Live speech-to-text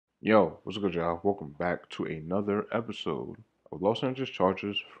Yo, what's good, y'all? Welcome back to another episode of Los Angeles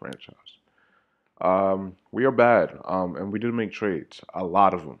Chargers franchise. We are bad, and we did make trades, a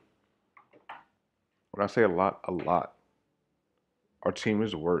lot of them. When I say a lot, a lot. Our team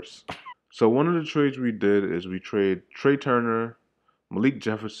is worse. So one of the trades we did is we trade Trey Turner, Malik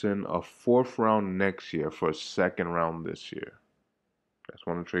Jefferson, a fourth round next year for a second round this year. That's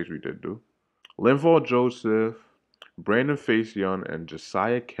one of the trades we did do. Linval Joseph, Brandon Facyson, and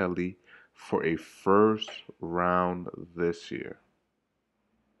Josiah Kelly for a first round this year.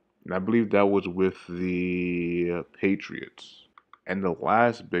 And I believe that was with the Patriots. And the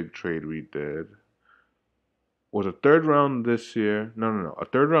last big trade we did was a third round this year. No. A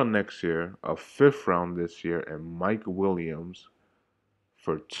third round next year, a fifth round this year, and Mike Williams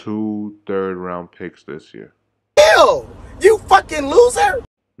for two third round picks this year. Ew! You fucking loser!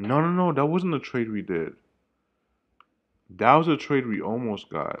 No. That wasn't the trade we did. That was a trade we almost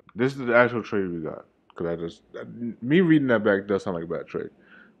got. This is the actual trade we got. Because me reading that back does sound like a bad trade.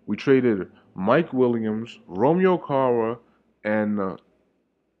 We traded Mike Williams, Romeo Kara, and I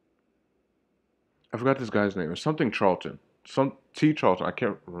forgot this guy's name. It's something Charlton. Some T Charlton. I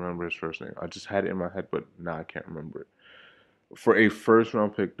can't remember his first name. I just had it in my head, but now I can't remember it. For a first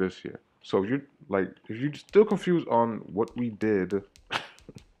round pick this year. So if you're still confused on what we did,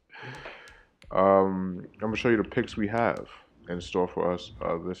 I'm gonna show you the picks we have in store for us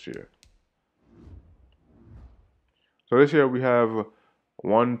this year. So this year we have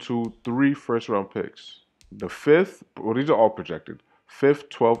one, two, three first round picks. The fifth, well, these are all projected. Fifth,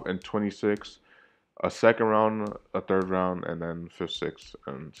 12th, and 26th. A second round, a third round, and then fifth, sixth,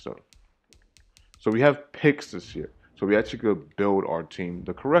 and so. So we have picks this year. So we actually could build our team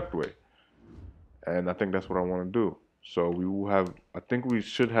the correct way. And I think that's what I want to do. So we will have, I think we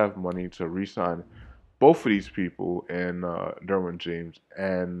should have money to re-sign both of these people and Derwin James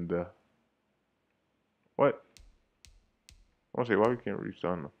and what? I want to say why we can't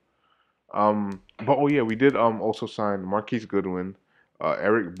re-sign them. But oh yeah, we did also sign Marquise Goodwin,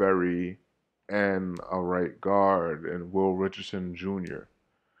 Eric Berry, and a right guard and Will Richardson Jr.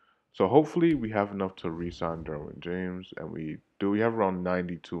 So hopefully we have enough to re-sign Derwin James, and we do. We have around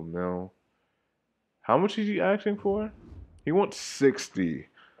 92 mil. How much is he asking for? He wants 60.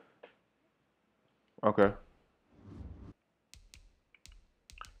 Okay.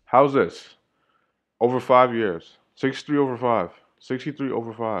 How's this? Over 5 years. 63 over 5. 63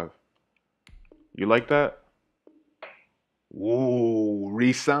 over 5. You like that? Whoa,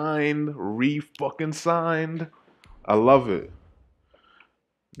 re-signed, re-fucking signed. I love it.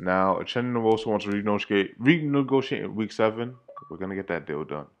 Now, Chenna also wants to renegotiate in week 7. We're gonna get that deal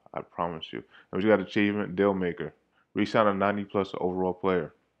done. I promise you. And we got achievement deal maker. Re-sign a 90 plus overall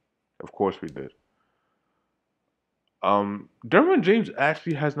player. Of course we did. Derwin James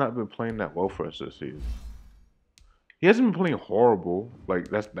actually has not been playing that well for us this season. He hasn't been playing horrible. Like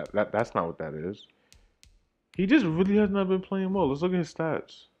that's not what that is. He just really has not been playing well. Let's look at his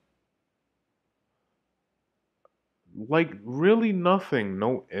stats. Like really nothing.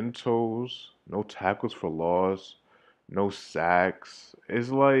 No intos, no tackles for loss, no sacks. It's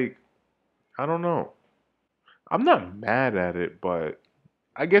like I don't know. I'm not mad at it, but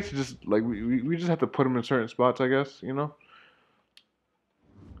I guess just like we just have to put him in certain spots. I guess you know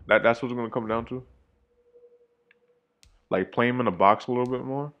that's what's gonna come down to. Like play him in the box a little bit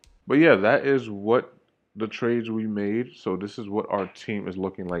more. But yeah, that is what the trades we made. So this is what our team is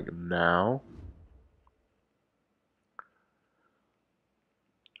looking like now.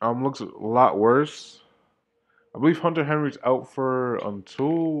 Looks a lot worse. I believe Hunter Henry's out for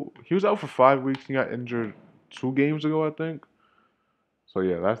until he was out for 5 weeks. He got injured 2 games ago, I think. So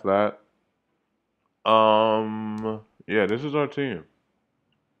yeah, that's that. Yeah, this is our team.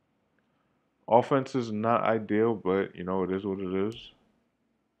 Offense is not ideal, but you know it is what it is.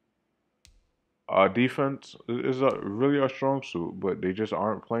 Defense is really our strong suit, but they just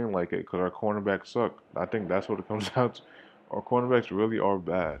aren't playing like it because our cornerbacks suck. I think that's what it comes down to. Our cornerbacks really are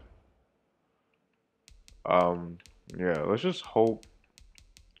bad. Um, yeah, let's just hope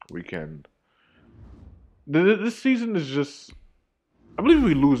we can. This season is just. I believe if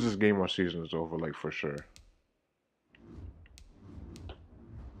we lose this game, our season is over, like for sure.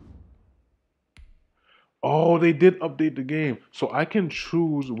 Oh, they did update the game, so I can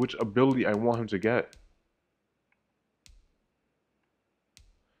choose which ability I want him to get.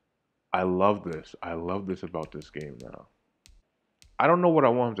 I love this. I love this about this game now. I don't know what I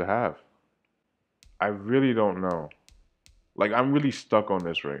want him to have. I really don't know. Like I'm really stuck on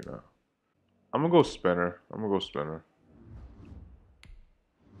this right now. I'm gonna go spinner. I'm gonna go spinner.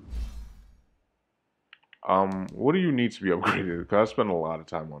 What do you need to be upgraded? Because I spent a lot of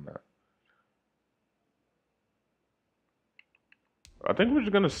time on that. I think we're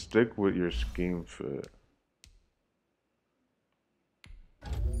just gonna stick with your scheme fit.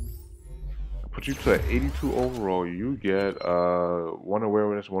 Put you to 82 overall. You get one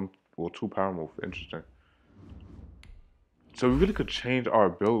awareness, two power move. Interesting. So we really could change our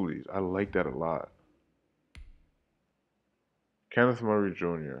abilities. I like that a lot. Kenneth Murray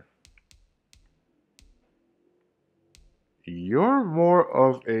Jr. You're more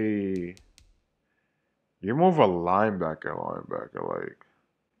of a linebacker, like,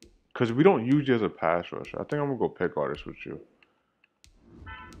 because we don't use you as a pass rusher. I think I'm gonna go pick artist with you,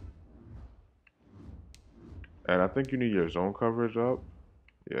 and I think you need your zone coverage up.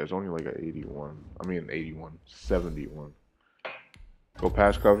 Yeah, it's only like an 81. I mean, 81, 71. Go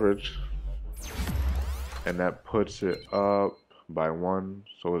pass coverage, and that puts it up by one.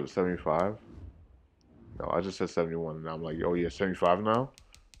 So is it 75? No, I just said 71, and I'm like, oh yeah, 75 now?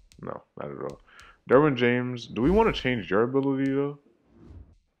 No, not at all. Derwin James, do we want to change your ability though?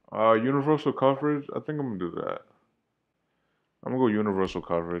 Universal coverage. I think I'm gonna do that. I'm gonna go universal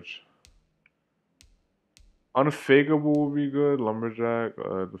coverage. Unfakeable would be good. Lumberjack.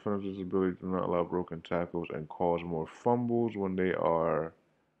 Defender's ability to not allow broken tackles and cause more fumbles when they are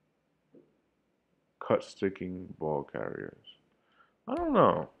cut sticking ball carriers. I don't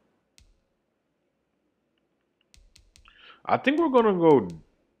know. I think we're gonna go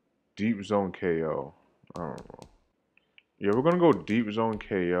deep zone KO. I don't know. Yeah, we're gonna go deep zone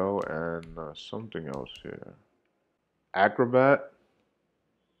KO and something else here. Acrobat,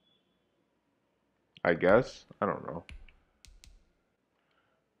 I guess. I don't know.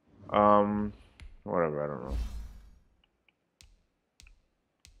 Um, whatever. I don't know.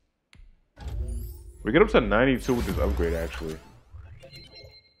 We get up to 92 with this upgrade actually.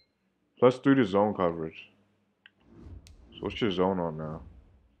 Plus 3 to zone coverage. So what's your zone on now?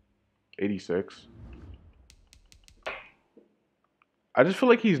 86. I just feel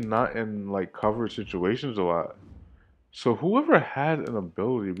like he's not in like coverage situations a lot. So whoever had an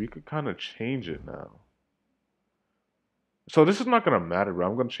ability, we could kind of change it now. So this is not gonna matter, bro.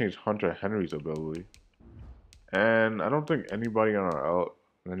 I'm gonna change Hunter Henry's ability, and I don't think anybody on our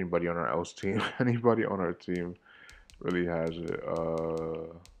else team, anybody on our team really has it.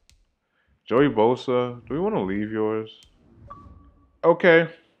 Joey Bosa, do we want to leave yours? Okay,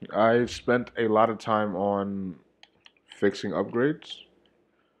 I spent a lot of time on fixing upgrades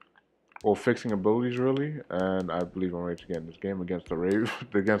or fixing abilities, really, and I believe I'm ready to get in this game against the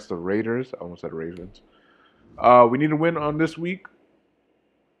against the Raiders. I almost said Ravens. We need to win on this week.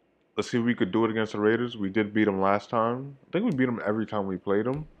 Let's see if we could do it against the Raiders. We did beat them last time. I think we beat them every time we played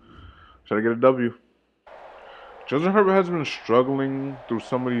them. Should I get a W? Justin Herbert has been struggling through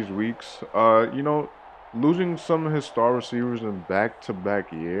some of these weeks. Losing some of his star receivers in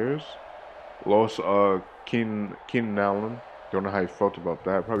back-to-back years. Lost Keenan Allen. Don't know how he felt about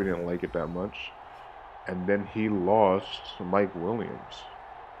that. Probably didn't like it that much. And then he lost Mike Williams.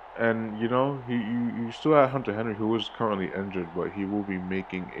 And you still have Hunter Henry, who is currently injured, but he will be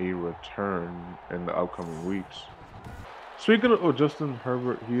making a return in the upcoming weeks. Speaking of Justin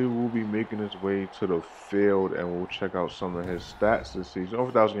Herbert, he will be making his way to the field, and we'll check out some of his stats this season. Over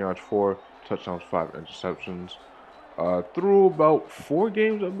 1,000 yards, 4 touchdowns, 5 interceptions. Through about 4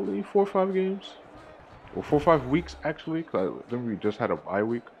 games, I believe, 4 or 5 games, or 4 or 5 weeks actually, because I think we just had a bye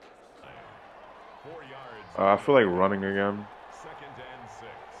week. I feel like running again.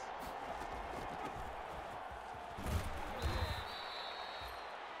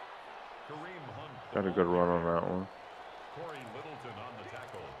 Got a good run on that one.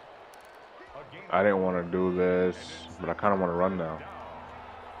 I didn't want to do this, but I kind of want to run now.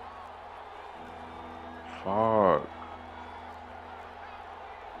 Fuck.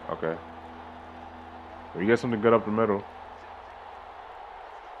 Okay. We get something good up the middle.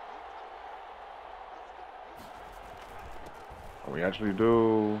 We actually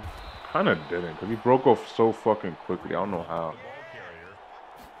do. Kind of didn't, because he broke off so fucking quickly. I don't know how.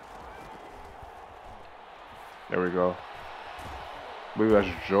 There we go. I believe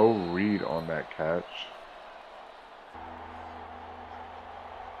that's Joe Reed on that catch.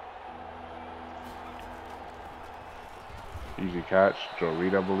 Easy catch. Joe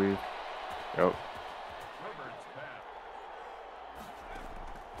Reed, I believe. Yep.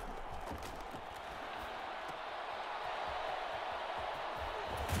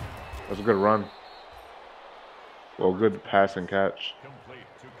 That's a good run. Well, good pass and catch.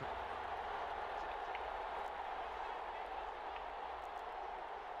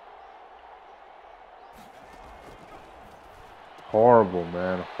 Horrible,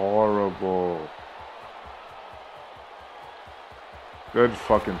 man. Horrible. Good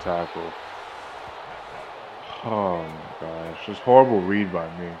fucking tackle. Oh my gosh. Just horrible read by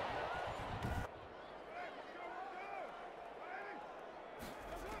me.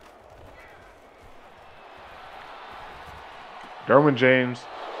 Derwin James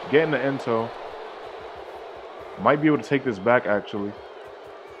getting the intel. Might be able to take this back actually.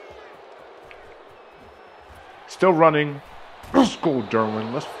 Still running. Let's go,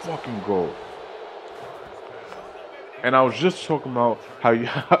 Derwin. Let's fucking go. And I was just talking about how you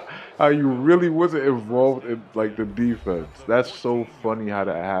how you really wasn't involved in like the defense. That's so funny how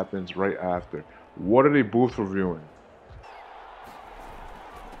that happens right after. What are they both reviewing?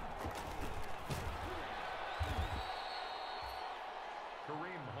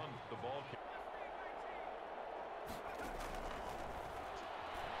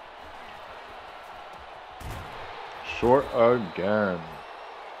 Short again.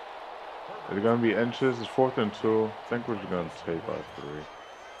 Is it gonna be inches? It's 4th and 2. I think we're just gonna take our 3.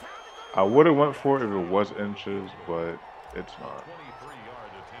 I would have went for it if it was inches, but it's not.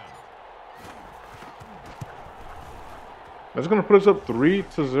 That's gonna put us up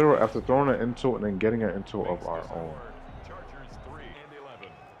 3-0 after throwing it into and then getting it into of our own. Chargers 3 and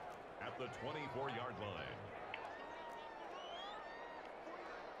 11 at the 24-yard line.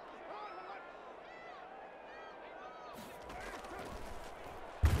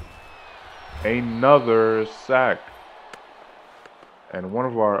 Another sack. And one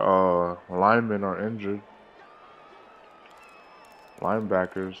of our linemen are injured.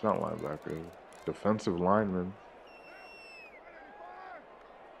 Linebackers, not linebackers, defensive linemen.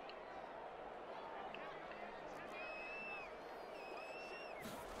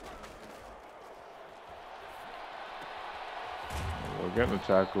 We're getting a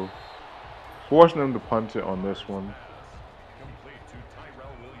tackle. Forcing them to punt it on this one.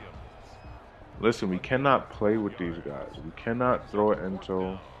 Listen, we cannot play with these guys. We cannot throw it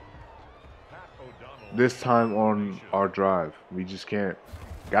into this time on our drive. We just can't.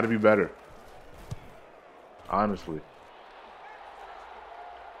 Got to be better. Honestly.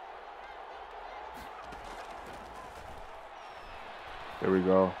 There we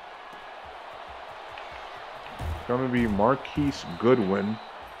go. It's going to be Marquise Goodwin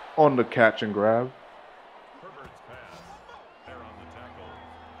on the catch and grab.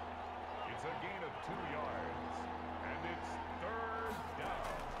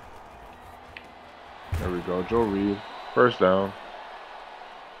 There we go, Joe Reed. First down.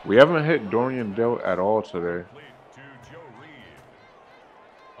 We haven't hit Dorian Dell at all today.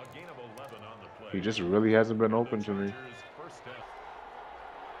 He just really hasn't been open to me.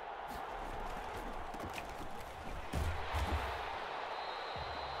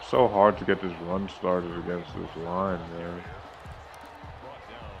 So hard to get this run started against this line, man.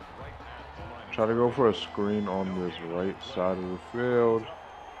 Try to go for a screen on this right side of the field.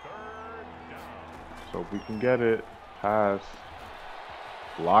 So if we can get it. Pass.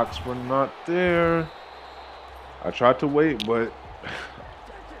 Blocks were not there. I tried to wait, but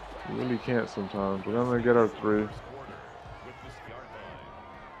you really can't sometimes. We're gonna get our 3.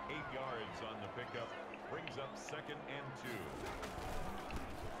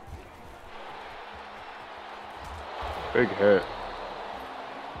 Big hit.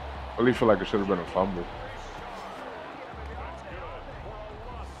 Really feel like it should have been a fumble.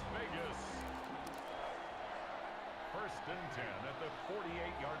 First and 10 at the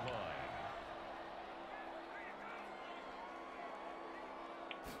 48-yard line.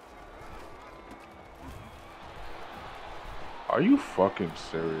 Are you fucking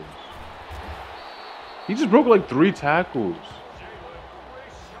serious? He just broke like 3 tackles.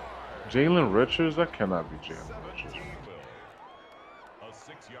 Jalen Richards? That cannot be Jalen Richards. A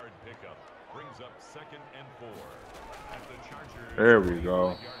 6-yard pickup brings up 2nd and 4 at the Chargers. There we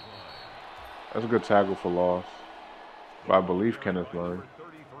go. That's a good tackle for loss. By I believe Kenneth Murray. The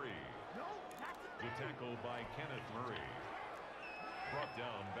tackle by Kenneth Murray. Brought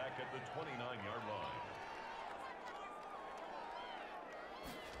down back at the 29-yard line.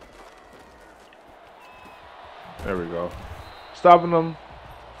 There we go. Stopping them.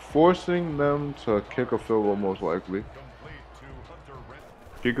 Forcing them to kick a field goal most likely.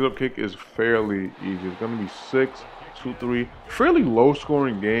 Kick up kick is fairly easy. It's going to be 6-2-3. Fairly low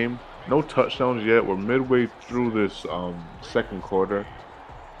scoring game. No touchdowns yet. We're midway through this second quarter.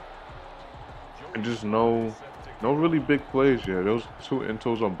 And just no really big plays yet. Those 2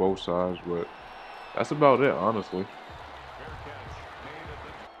 intros on both sides, but that's about it, honestly.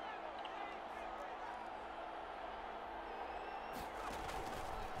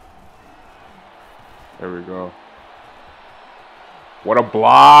 There we go. What a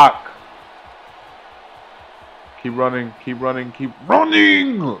block! Keep running. Keep running. Keep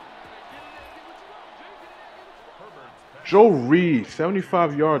running. Joe Reed,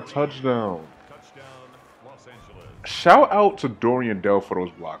 75-yard touchdown. Touchdown, Los Angeles. Shout out to Dorian Dell for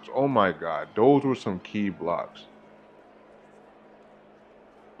those blocks. Oh my God, those were some key blocks.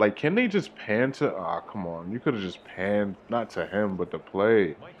 Like, can they just pan to? Ah, come on. You could have just panned, not to him, but the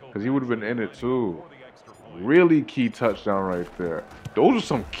play. Because he would have been in it too. Really key touchdown right there. Those are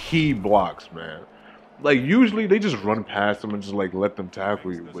some key blocks, man. Like, usually they just run past them and just, like, let them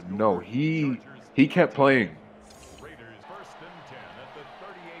tackle you. But no, he kept playing. Raiders first and 10 at the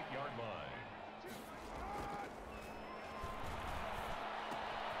 38-yard line.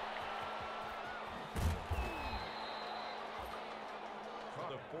 From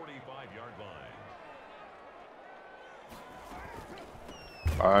the 45-yard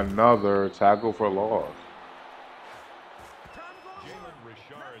line. Another tackle for loss. Jalen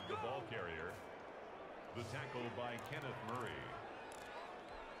Richard, the ball carrier. The tackle by Kenneth Murray.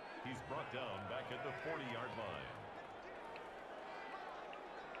 He's brought down back at the 40-yard line.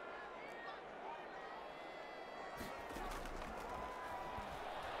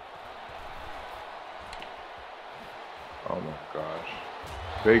 Oh my gosh.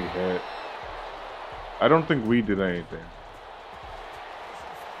 Big hit. I don't think we did anything.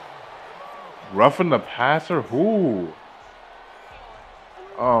 Roughing the passer? Who?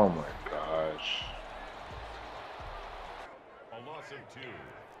 Oh my gosh. A loss of 2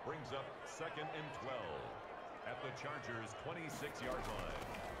 brings up 2nd and 12 at the Chargers' 26-yard line.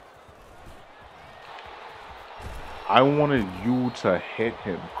 I wanted you to hit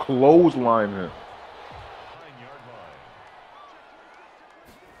him. Clothesline him. 9-yard line.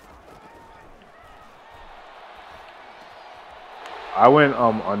 I went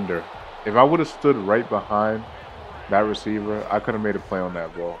under. If I would have stood right behind that receiver, I could have made a play on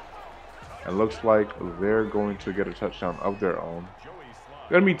that ball. It looks like they're going to get a touchdown of their own.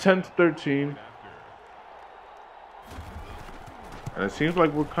 Gonna be 10-13. And it seems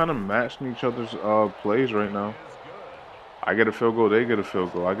like we're kind of matching each other's plays right now. I get a field goal, they get a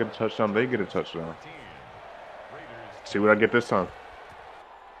field goal. I get a touchdown, they get a touchdown. See what I get this time.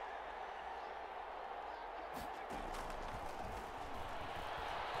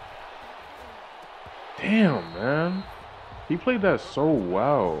 Damn, man. He played that so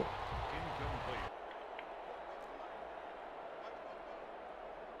well.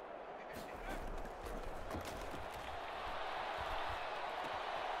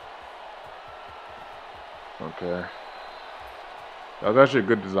 Okay. That was actually a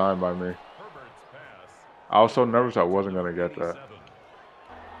good design by me. I was so nervous I wasn't going to get that.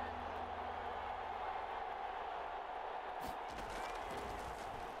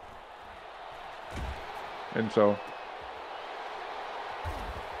 And so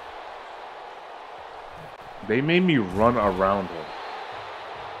they made me run around him.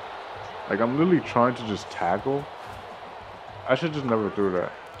 Like, I'm literally trying to just tackle. I should just never threw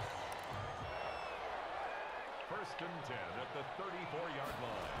that. First and 10 at the 34-yard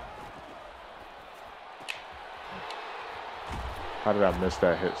line. How did I miss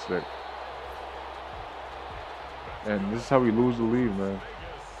that hit stick? And this is how we lose the lead, man.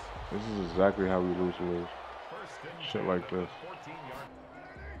 This is exactly how we lose the lead. Shit like this.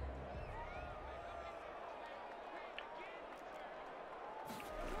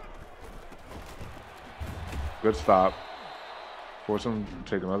 Good stop. Force him to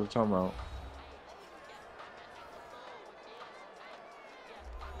take another timeout.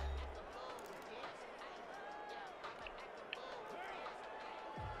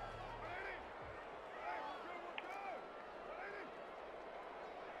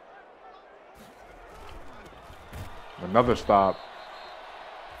 Another stop.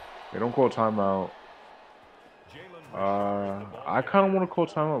 They don't call timeout. I kind of want to call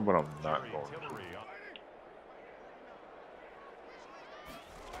timeout, but I'm not going to.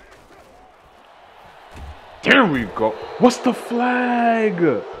 There we go. What's the flag?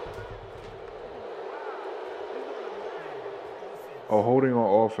 Oh, holding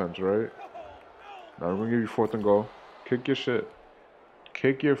on offense, right? Now we're going to give you 4th and goal. Kick your shit.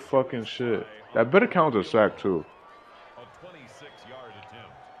 Kick your fucking shit. That better count as a sack, too.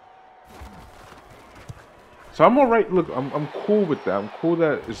 So I'm alright. Look, I'm cool with that. I'm cool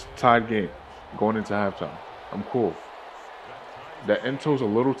that it's a tied game going into halftime. I'm cool. That into's a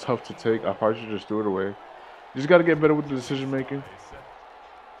little tough to take. I probably should just throw it away. You just got to get better with the decision making.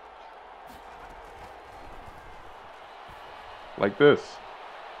 Like this.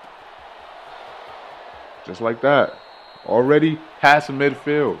 Just like that. Already past the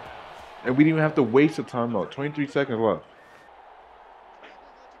midfield. And we didn't even have to waste a timeout. 23 seconds left.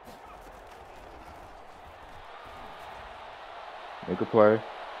 Make a play.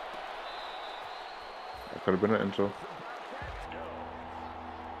 That could have been an intro.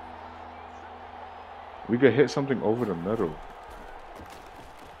 We could hit something over the middle.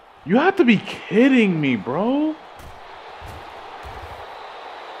 You have to be kidding me, bro.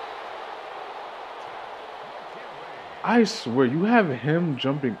 I swear, you have him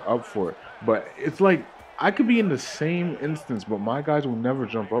jumping up for it. But it's like, I could be in the same instance, but my guys will never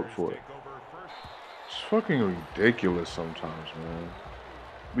jump up for it. It's fucking ridiculous sometimes, man.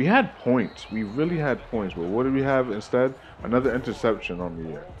 We had points. We really had points. But what did we have instead? Another interception on the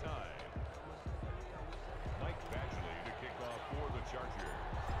year.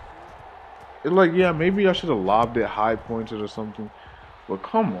 It's like, yeah, maybe I should have lobbed it high pointed or something. But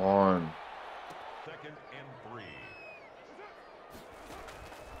come on. Second and 3.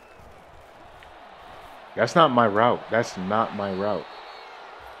 That's not my route. That's not my route.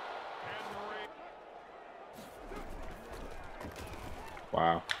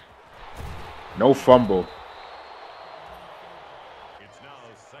 Wow. No fumble. It's now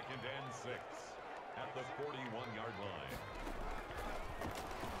second and 6 at the 41-yard line.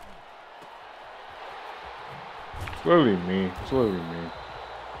 It's literally me. It's literally me.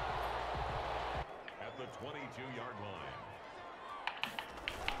 At the 22-yard line.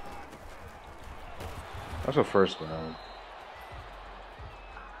 That's a first down.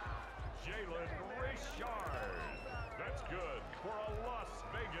 Jalen Richard. That's good for a Las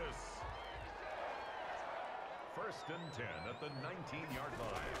Vegas. First and 10 at the 19-yard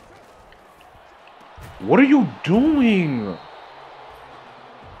line. What are you doing?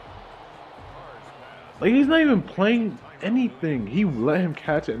 Like, he's not even playing anything. He let him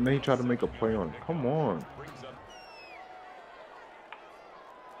catch it and then he tried to make a play on it. Come on.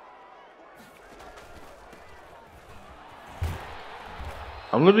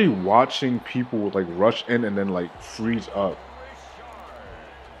 I'm literally watching people like rush in and then like freeze up.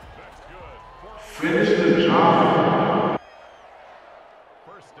 Finish the job.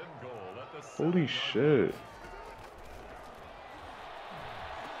 Holy shit.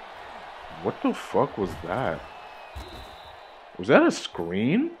 What the fuck was that? Was that a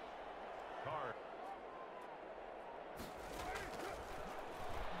screen?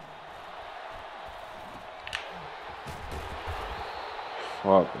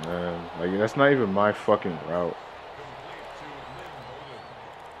 Fuck, man. Like, that's not even my fucking route.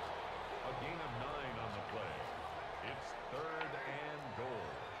 A gain of 9 on the play. It's third and goal.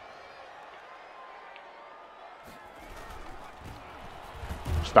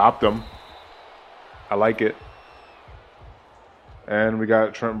 Stopped them. I like it. And we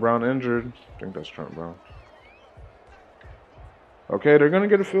got Trent Brown injured. I think that's Trent Brown. Okay, they're going to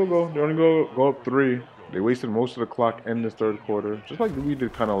get a field goal. They're going to go up 3. They wasted most of the clock in this third quarter. Just like we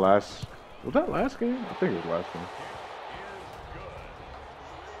did kind of last... Was that last game? I think it was last game.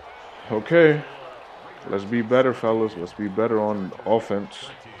 Okay. Let's be better, fellas. Let's be better on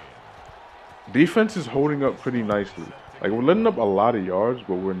offense. Defense is holding up pretty nicely. Like, we're letting up a lot of yards,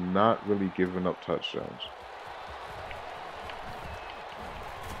 but we're not really giving up touchdowns.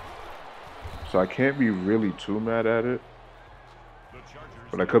 So I can't be really too mad at it.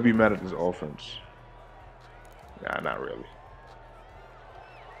 But I could be mad at this offense. Nah, not really.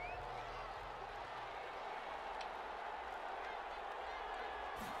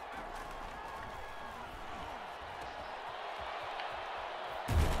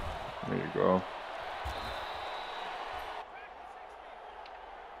 There you go.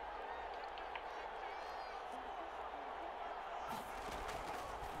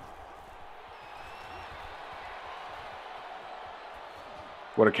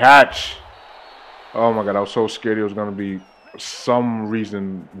 What a catch. Oh my god, I was so scared he was going to be some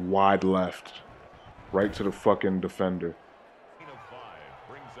reason wide left. Right to the fucking defender. Gain of 5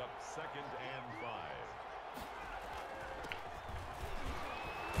 brings up second and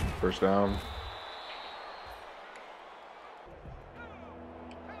 5. First down.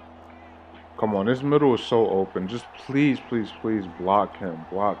 Come on, this middle is so open. Just please, please, please block him.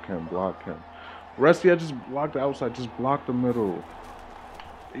 Block him, block him. Resty, I just blocked the outside. Just block the middle.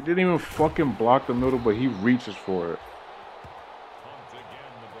 He didn't even fucking block the middle, but he reaches for it.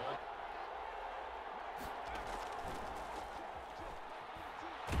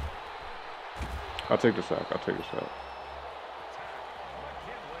 I'll take the sack. I'll take the sack.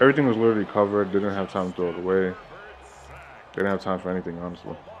 Everything was literally covered. Didn't have time to throw it away. Didn't have time for anything,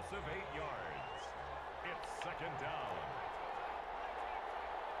 honestly.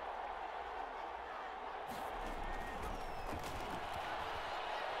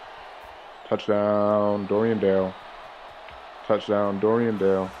 Touchdown, Dorian Dale. Touchdown, Dorian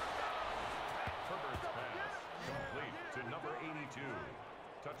Dale. Herbert's pass complete to number 82.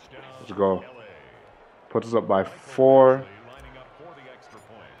 Let's go. Puts us up by 4.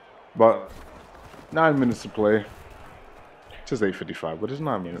 But 9 minutes to play. It says 8:55, but it's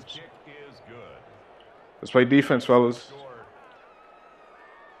 9 minutes. Let's play defense, fellas.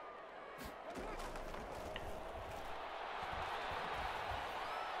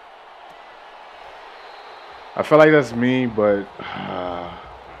 I feel like that's me, but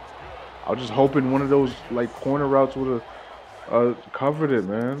I was just hoping one of those like corner routes would have covered it,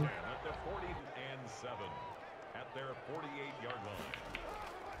 man.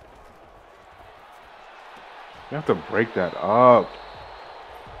 You have to break that up.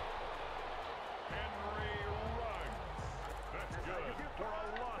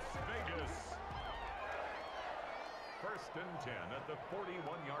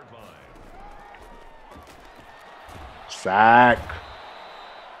 Sack.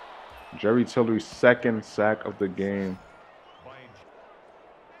 Jerry Tillery's second sack of the game.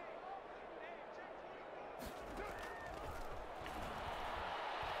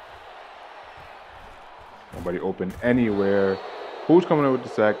 Nobody open anywhere. Who's coming up with the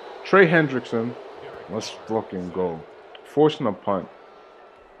sack? Trey Hendrickson. Let's fucking go. Forcing a punt.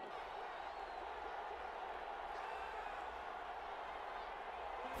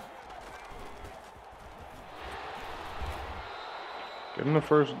 Getting the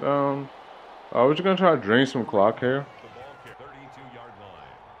first down. We're just going to try to drain some clock here.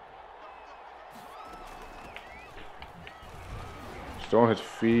 Still on his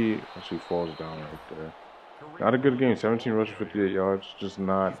feet. Actually falls down right there. Not a good game. 17 rushes, 58 yards. Just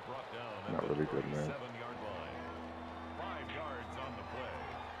not really good, man.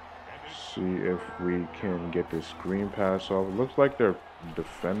 See if we can get this screen pass off. It looks like they're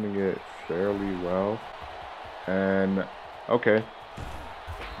defending it fairly well. And, okay.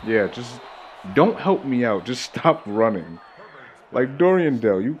 Yeah, just don't help me out. Just stop running. Like Dorian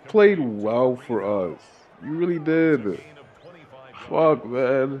Dell, you played well for us. You really did. Fuck,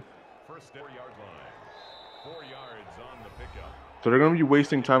 man. So they're going to be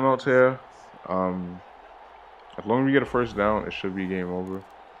wasting timeouts here. As long as we get a first down, it should be game over.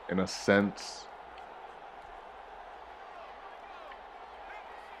 In a sense.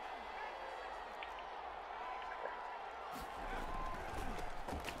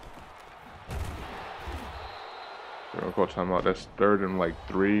 They're going to call timeout. That's 3rd and like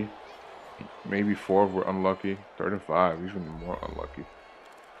 3. Maybe 4 if we're unlucky. 3rd and 5, even more unlucky.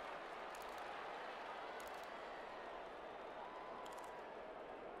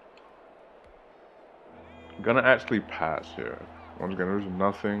 I'm gonna actually pass here. Once again, there's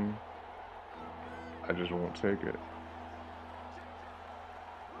nothing. I just won't take it.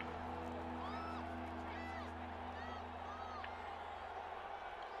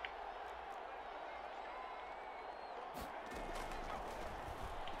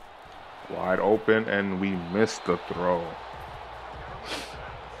 Wide open, and we missed the throw.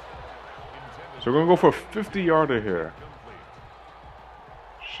 So we're gonna go for a 50-yarder here.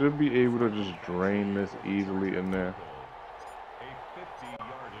 Should be able to just drain this easily in there.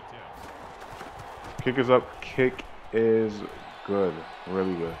 Kick is up. Kick is good.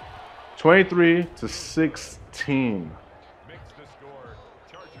 Really good. 23-16.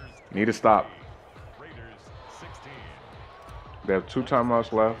 Need to stop. They have 2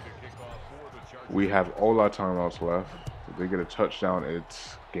 timeouts left. We have all our timeouts left. If they get a touchdown,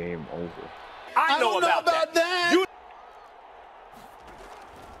 it's game over. I know about that.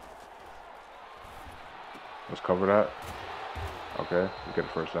 Let's cover that. Okay, we get a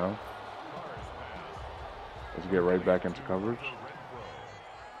first down. Let's get right back into coverage.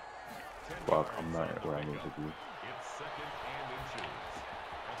 Fuck, I'm not where I need to be.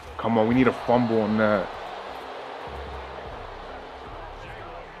 Come on, we need a fumble on that.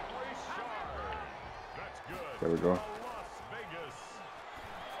 There we go.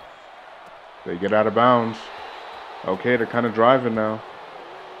 They get out of bounds. Okay, they're kind of driving now.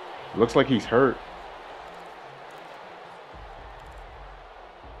 Looks like he's hurt.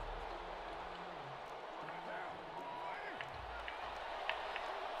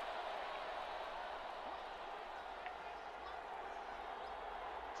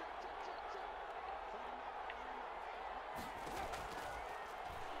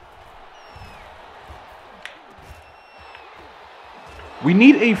 We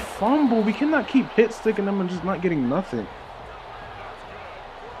need a fumble. We cannot keep hit sticking them and just not getting nothing.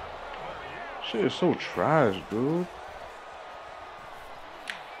 Shit is so trash, dude.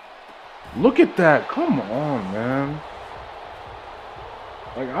 Look at that. Come on, man.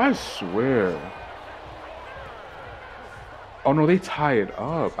 Like, I swear. Oh, no, they tie it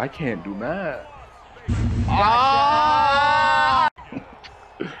up. I can't do that. Ah!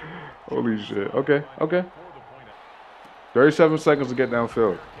 Holy shit. Okay, okay. 37 seconds to get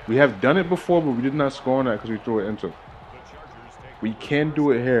downfield. We have done it before, but we did not score on that because we threw it into. We can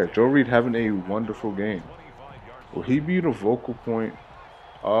do it here. Joe Reed having a wonderful game. Will he be the vocal point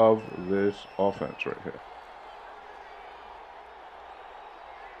of this offense right here?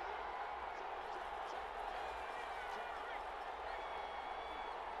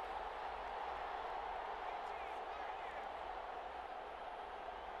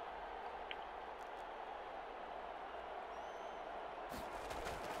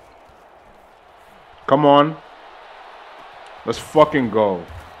 Come on. Let's fucking go.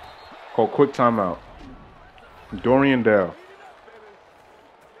 Call quick timeout. Dorian Dale.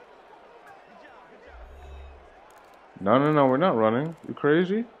 No, no, no, we're not running. You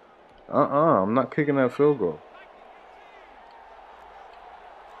crazy? I'm not kicking that field goal.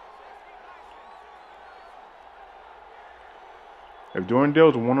 If Dorian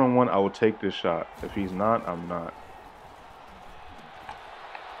Dale's one-on-one, I will take this shot. If he's not, I'm not.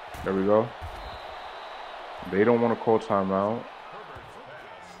 There we go. They don't want to call timeout.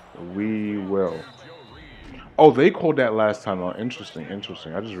 We will. Oh, they called that last timeout. Interesting,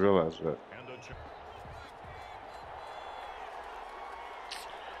 interesting. I just realized that.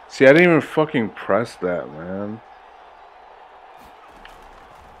 See, I didn't even fucking press that, man.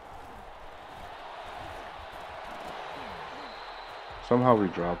 Somehow we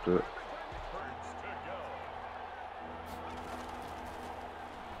dropped it.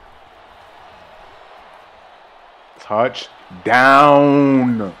 Touchdown.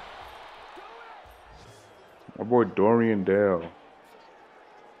 My boy Dorian Dale.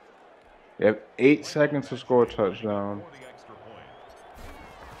 They have 8 seconds to score a touchdown.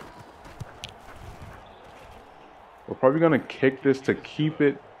 We're probably going to kick this to keep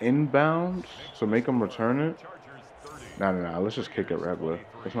it inbounds, so make them return it. Nah. Let's just kick it regular.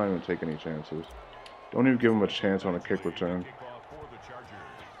 Let's not even take any chances. Don't even give them a chance on a kick return.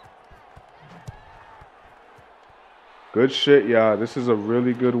 Good shit, y'all. This is a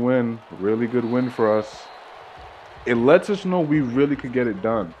really good win. Really good win for us. It lets us know we really could get it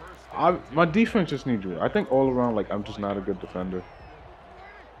done. My defense just needs you. I think all around, like, I'm just not a good defender.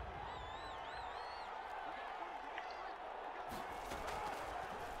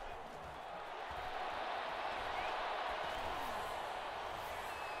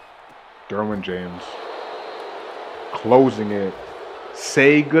 Derwin James. Closing it.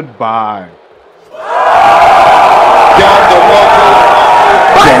 Say goodbye.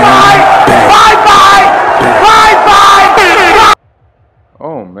 Bye-bye!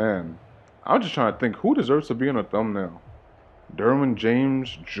 Oh, man. I'm just trying to think who deserves to be in a thumbnail. Derwin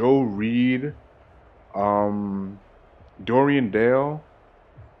James, Joe Reed, Dorian Dale.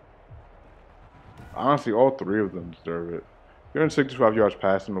 Honestly, all three of them deserve it. 365 yards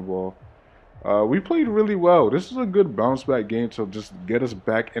passing the ball. We played really well. This is a good bounce back game to just get us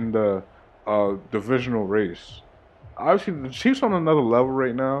back in the divisional race. Obviously, the Chiefs on another level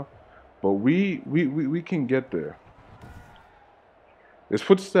right now, but we can get there. This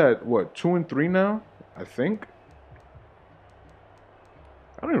puts us at what, 2-3 now? I think.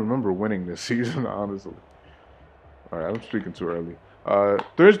 I don't even remember winning this season, honestly. All right, I'm speaking too early.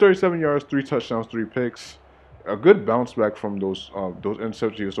 337 yards, 3 touchdowns, 3 picks. A good bounce back from those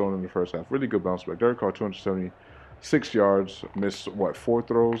interceptions he was throwing in the first half. Really good bounce back. Derek Carr, 276 yards, missed, what, 4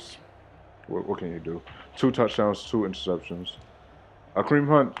 throws? What can you do? 2 touchdowns, 2 interceptions. Kareem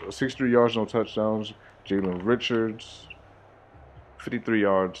Hunt, 63 yards, no touchdowns. Jalen Richards, 53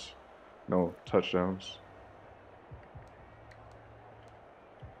 yards, no touchdowns.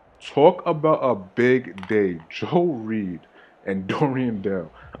 Talk about a big day. Joe Reed and Dorian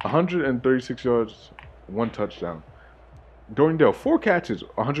Dale, 136 yards, 1 touchdown. Dorian Dale, 4 catches,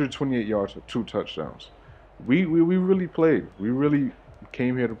 128 yards, 2 touchdowns. We really played. We really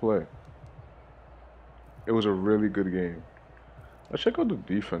came here to play. It was a really good game. Let's check out the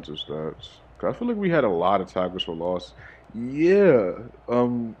defensive stats. I feel like we had a lot of tackles for loss. Yeah.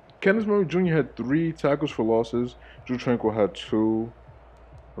 Kenneth Murray Jr. had 3 tackles for losses. Drew Tranquil had 2.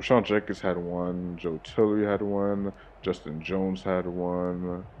 Rashawn Jenkins had 1. Joe Tillery had 1. Justin Jones had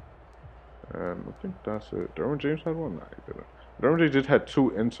 1. And I think that's it. Derwin James had 1? Nah, he didn't. Derwin James just had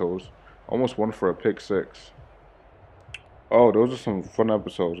 2 intos. Almost 1 for a pick 6. Oh, those are some fun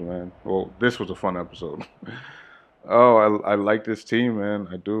episodes, man. Well, this was a fun episode. Oh, I like this team, man.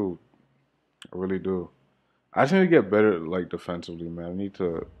 I do. I really do. I just need to get better, like, defensively, man.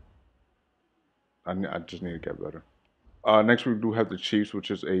 I just need to get better. Next we do have the Chiefs, which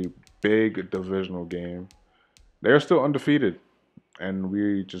is a big divisional game. They are still undefeated, and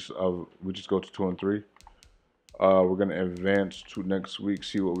we just go to 2-3. We're gonna advance to next week.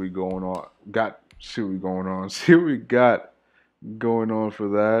 See what we going on. See what we going on. See what we got going on for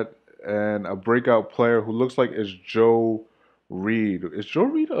that. And a breakout player who looks like is Joe Reed. Is Joe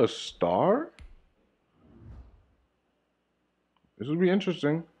Reed a star? This would be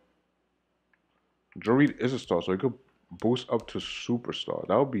interesting. Joe Reed is a star, so he could boost up to superstar.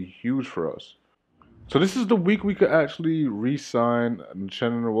 That would be huge for us. So this is the week we could actually re-sign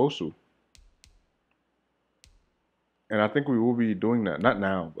Uchenna Nwosu. And I think we will be doing that. Not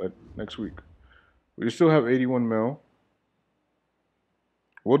now, but next week. We still have 81 mil.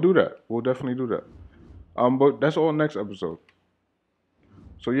 We'll do that. We'll definitely do that. But that's all next episode.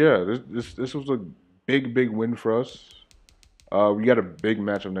 So yeah, this was a big win for us. We got a big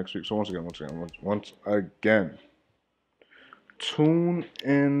matchup next week. So once again, tune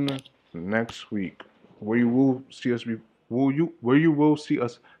in next week where you will see us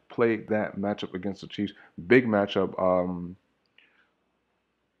play that matchup against the Chiefs. Big matchup.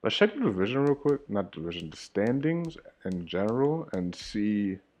 Let's check the division real quick. Not division, the standings in general, and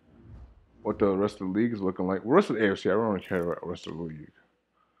see what the rest of the league is looking like. The rest of the AFC, I don't really care about the rest of the league.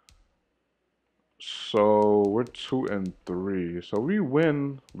 So we're 2-3. So we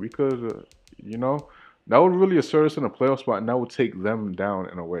win. We could, that would really assert us in a playoff spot, and that would take them down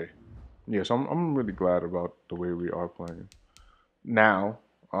in a way. Yeah, so I'm really glad about the way we are playing now.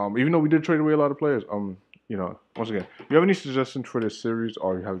 Even though we did trade away a lot of players. Once again, if you have any suggestions for this series,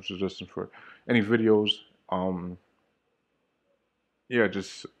 or you have suggestions for any videos,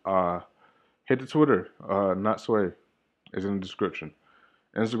 just hit the Twitter. Not Sway is in the description.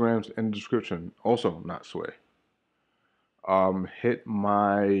 Instagram's in the description. Also, not Sway. Hit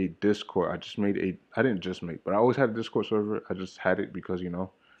my Discord. I didn't just make, but I always had a Discord server. I just had it because,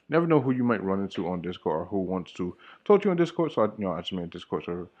 never know who you might run into on Discord or who wants to talk to you on Discord. So, I just made a Discord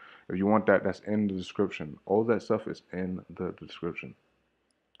server. If you want that, that's in the description. All that stuff is in the description.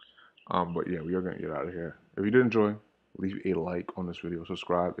 But yeah, we are going to get out of here. If you did enjoy, leave a like on this video.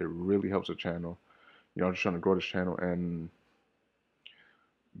 Subscribe. It really helps the channel. I'm just trying to grow this channel and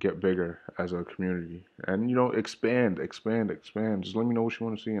get bigger as a community, and expand. Just let me know what you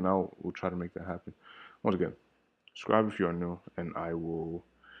want to see, and we'll try to make that happen. Once again, subscribe if you are new, and I will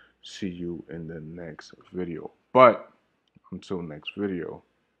see you in the next video. But until next video,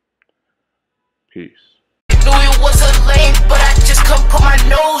 peace. Knew it was a lame, but I just couldn't put my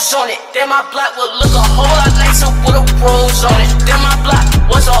nose on it. Then my block would look a whole lot like some